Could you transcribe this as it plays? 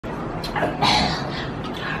Hey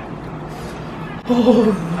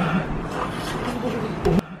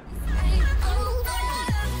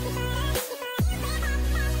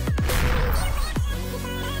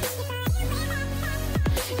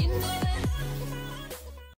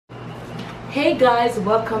guys,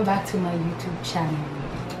 welcome back to my YouTube channel.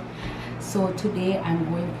 So today I'm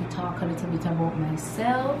going to talk a little bit about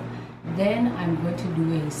myself, then I'm going to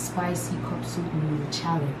do a spicy cup soup noodle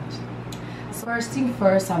challenge. So first thing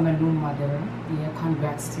first, I'm a new mother. Yeah,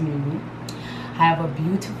 congrats to me. I have a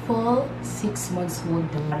beautiful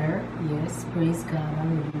 6-month-old daughter. Yes, praise God,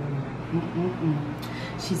 hallelujah.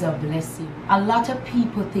 She's a blessing. A lot of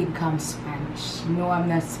people think I'm Spanish. No, I'm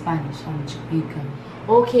not Spanish, I'm Jamaican.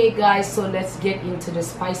 Okay guys, so let's get into the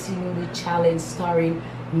spicy noodle challenge starring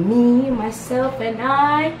me, myself, and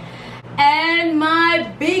I, and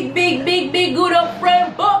my big good old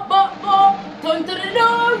friend, turn to the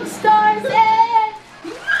dog stars.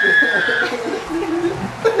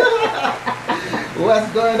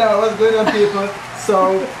 What's going on people?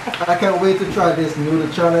 So I can't wait to try this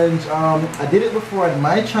noodle challenge. I did it before on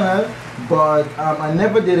my channel, but I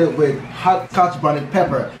never did it with hot Scotch bonnet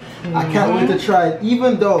pepper. I can't wait to try it,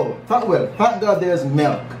 even though, thank God there's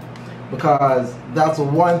milk, because that's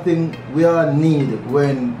one thing we all need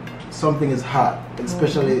when something is hot,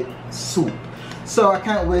 especially soup. So I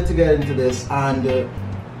can't wait to get into this, and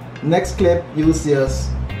next clip you will see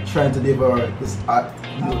us trying to devour this hot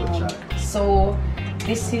noodle challenge. So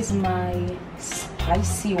this is my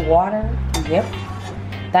spicy water, yep,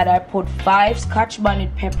 that I put 5 Scotch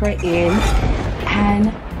bonnet pepper in,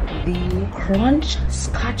 and the crunch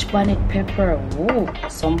Scotch bonnet pepper. Whoa,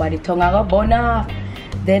 somebody tongue I got burn off.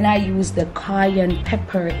 Then I use the cayenne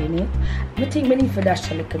pepper in it. I think we need to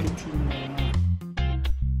dash a little bit in there.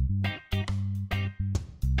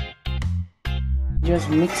 Just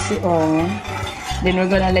mix it on. Then we're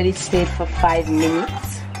gonna let it stay for 5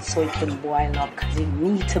 minutes so it can boil up, because it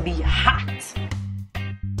needs to be hot.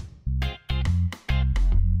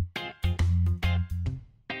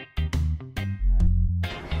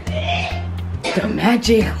 The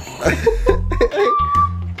magic.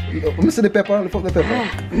 Let me see the pepper. Look at the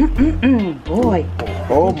pepper. Boy.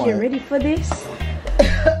 Oh my. You ready for this?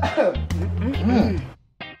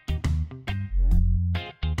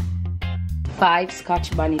 5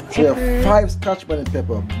 Scotch bonnet pepper. So we have 5 Scotch bonnet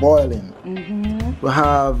pepper boiling. We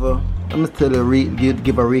have, let me tell you,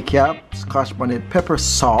 give a recap. Scotch bonnet pepper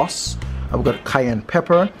sauce. I've got cayenne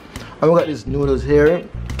pepper. And we got these noodles here.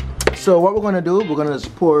 So what we're gonna do, we're gonna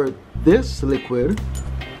just pour this liquid,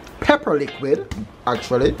 pepper liquid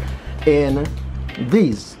actually, in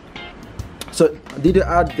these. So did you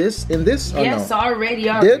add this in this or yes, no? already.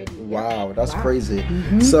 Did? Wow, that's crazy.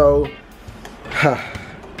 So are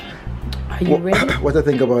you ready? what do you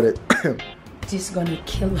think about it? Just gonna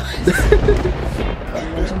kill us.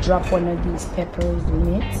 I'm going to drop one of these peppers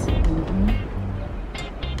in it.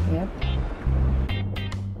 Yep.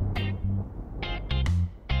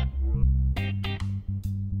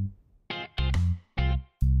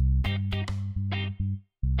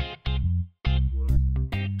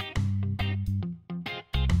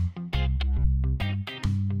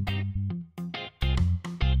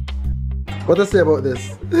 What to say about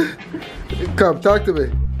this? Come, talk to me.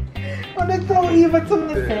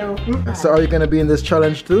 So are you gonna be in this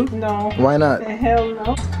challenge too? No. Why not? The hell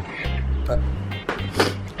no. Oh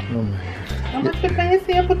my. How much pepper you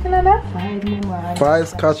say you're putting on that? 5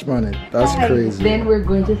 Scotch bonnet. That's crazy. Then we're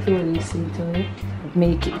going to throw this into it.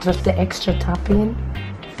 Make it just the extra topping.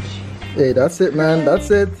 Hey, that's it, man. That's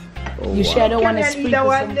it. Oh, You sure don't want to Can I sprinkle eat that some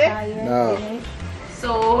one there? cayenne No. in it?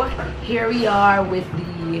 So here we are with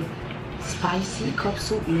the spicy cup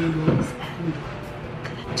soup noodles and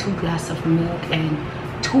 2 glasses of milk and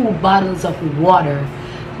 2 bottles of water.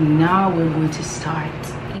 Now we're going to start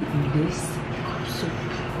eating this cup soup.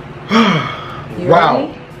 Wow.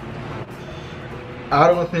 Ready? I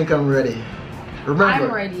don't think I'm ready. Remember,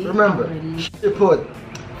 I'm ready. Remember, I'm ready. you put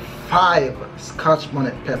 5 Scotch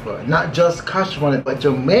bonnet pepper, not just Scotch bonnet, but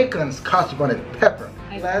Jamaican Scotch bonnet pepper.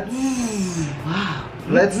 Wow.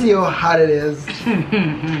 Let's see how hot it is.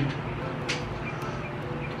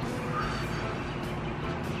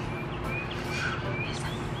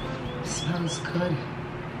 Smells good.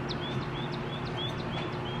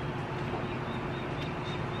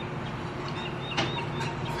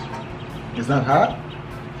 Is that hot?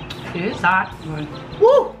 It is hot, but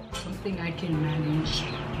Woo! something I can manage.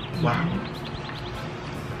 Wow.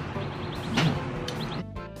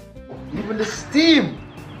 Even the steam.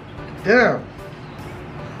 Damn.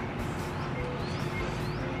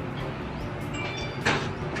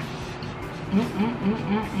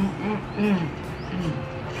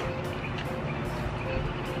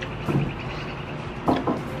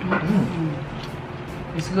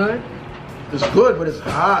 good? It's good, but it's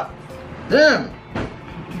hot. Damn.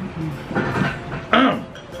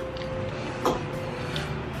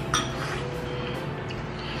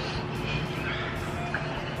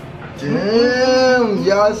 Damn,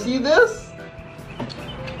 y'all see this?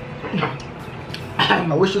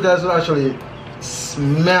 I wish you guys would actually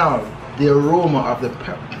smell the aroma of the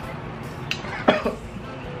pepper.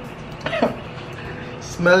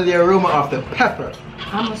 Smell the aroma of the pepper.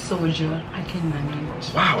 I'm a soldier. I can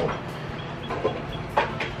manage. Wow.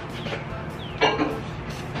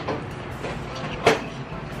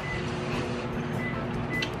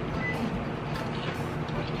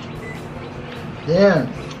 Damn.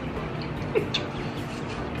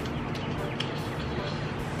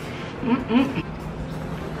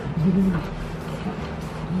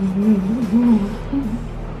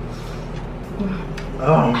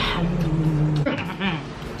 Oh.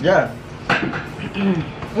 Yeah.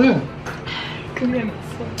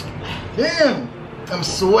 Damn. I'm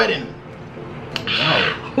sweating.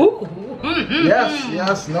 Wow. Yes,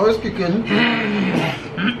 yes. Now it's kicking.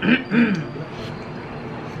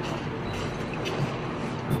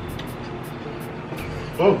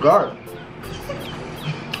 Oh God.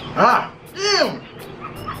 Ah, damn.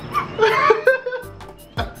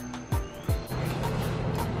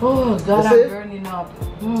 Oh God, I'm burning up.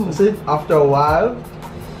 You see, after a while,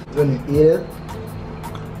 when you eat it,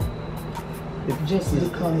 it Just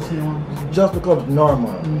becomes normal. just becomes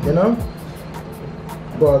normal, you know?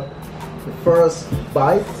 But the first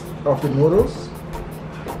bite of the noodles,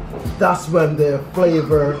 that's when the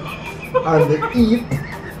flavor and the heat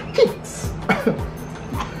kicks.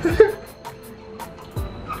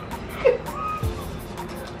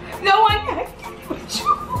 No one can with you.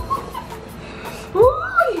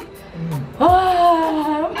 Ooh.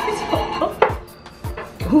 Ah.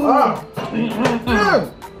 Ah.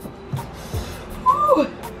 Mm.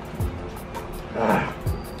 Ah.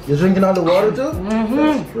 You're drinking all the water too?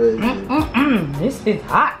 That's crazy. This is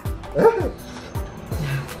hot.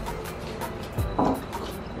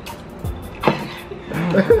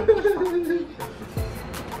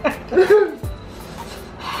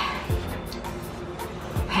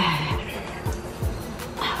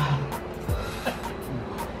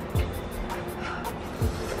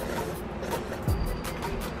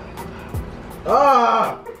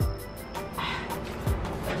 Ah!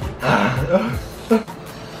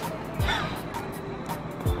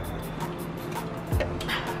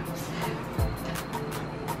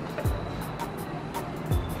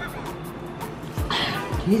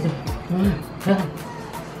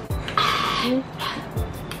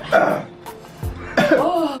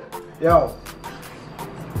 Yo,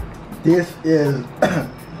 this is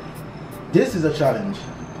this is a challenge.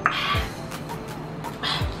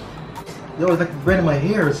 Yo, it's like burning my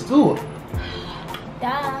hairs too.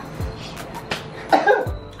 Yeah.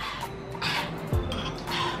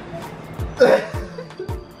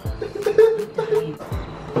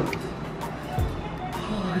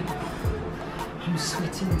 I'm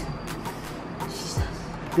sweating. Jesus.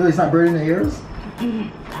 Yo, it's not burning the hairs?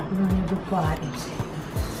 I'm burning the body.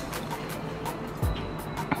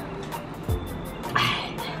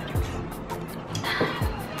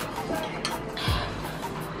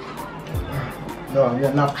 No, I need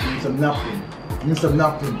a napkin. I need some napkin. I need some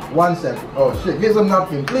napkin. 1 second. Oh shit, give me some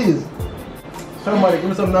napkin, please. Somebody, give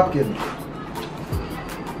me some napkin.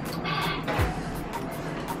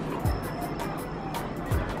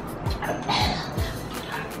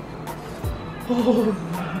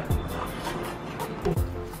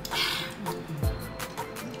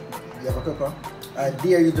 You have a pepper? I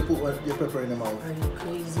dare you to put your pepper in your mouth. Are you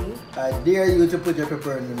crazy? I dare you to put your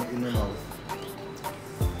pepper in your mouth.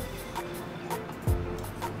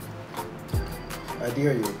 I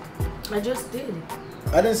dare you. I just did.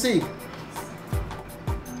 I didn't see.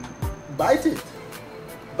 Bite it.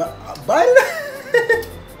 Bite it.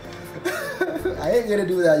 I ain't gonna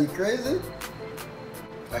do that. You crazy?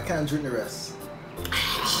 I can't drink the rest.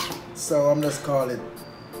 So I'm just call it.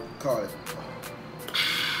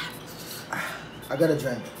 I gotta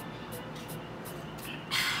drink.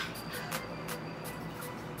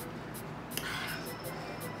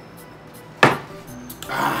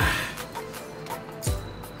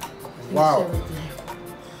 Wow.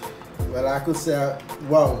 Well, I could say,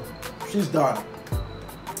 wow, she's done.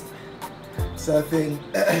 So I think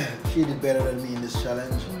she did better than me in this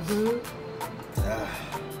challenge.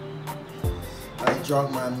 I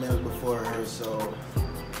drank my milk before her, so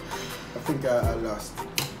I think I lost.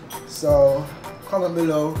 So comment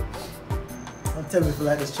below and tell me if you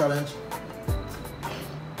like this challenge.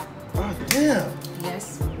 Oh damn.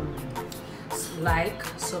 Yes. Like,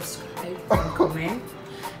 subscribe, and comment.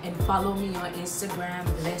 and follow me on Instagram,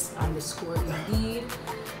 blessed_indeed,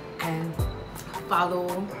 and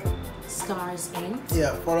follow Stars End.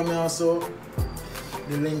 Yeah, follow me also.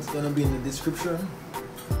 The link's gonna be in the description.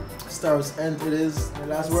 Stars End, it is. The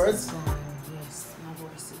last words? Yes, my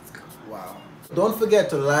voice is gone. Wow. Don't forget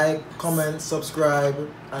to like, comment, subscribe,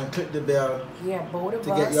 and click the bell. Yeah, both of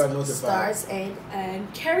to us. Get you notified. Stars End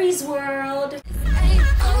and Carrie's World.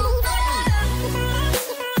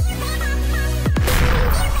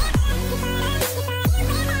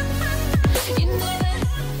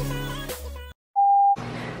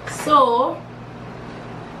 So,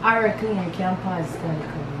 I reckon I can pause that.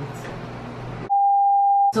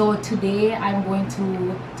 So today I'm going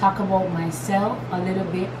to talk about myself a little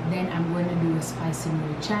bit, then I'm going to do a spicy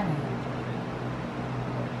noodle challenge.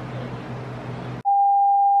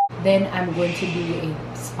 Then I'm going to do a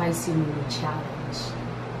spicy noodle challenge.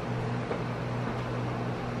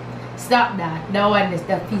 Stop that. That one is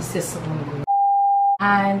the piece of song.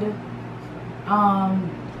 And I'm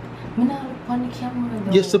not look on the camera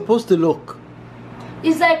though. You're supposed to look.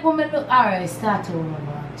 It's like when we look. Alright, start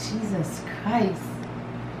over. Jesus Christ.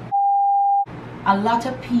 A lot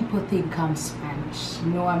of people think I'm Spanish.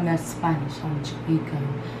 No, I'm not Spanish. I'm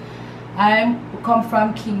Jamaican. I come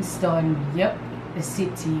from Kingston. Yep, the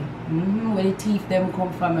city. Where the teeth them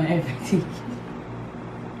come from and everything.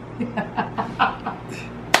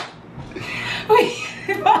 Wait,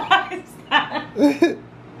 what's that?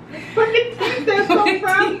 Where the teeth them come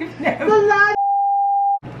from?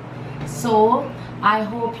 So I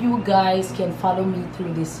hope you guys can follow me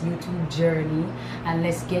through this YouTube journey, and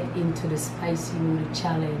let's get into the spicy noodle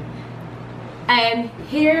challenge. And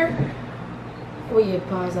here, oh yeah,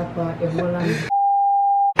 pause that part.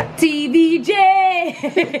 TVJ,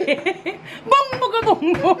 boom boom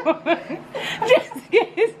boom boom. Just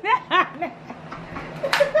get that.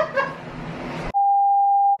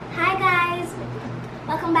 Hi guys,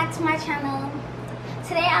 welcome back to my channel.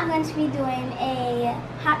 Today I'm going to be doing a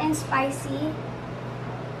hot and spicy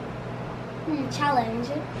challenge.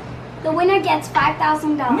 The winner gets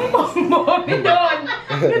 $5,000.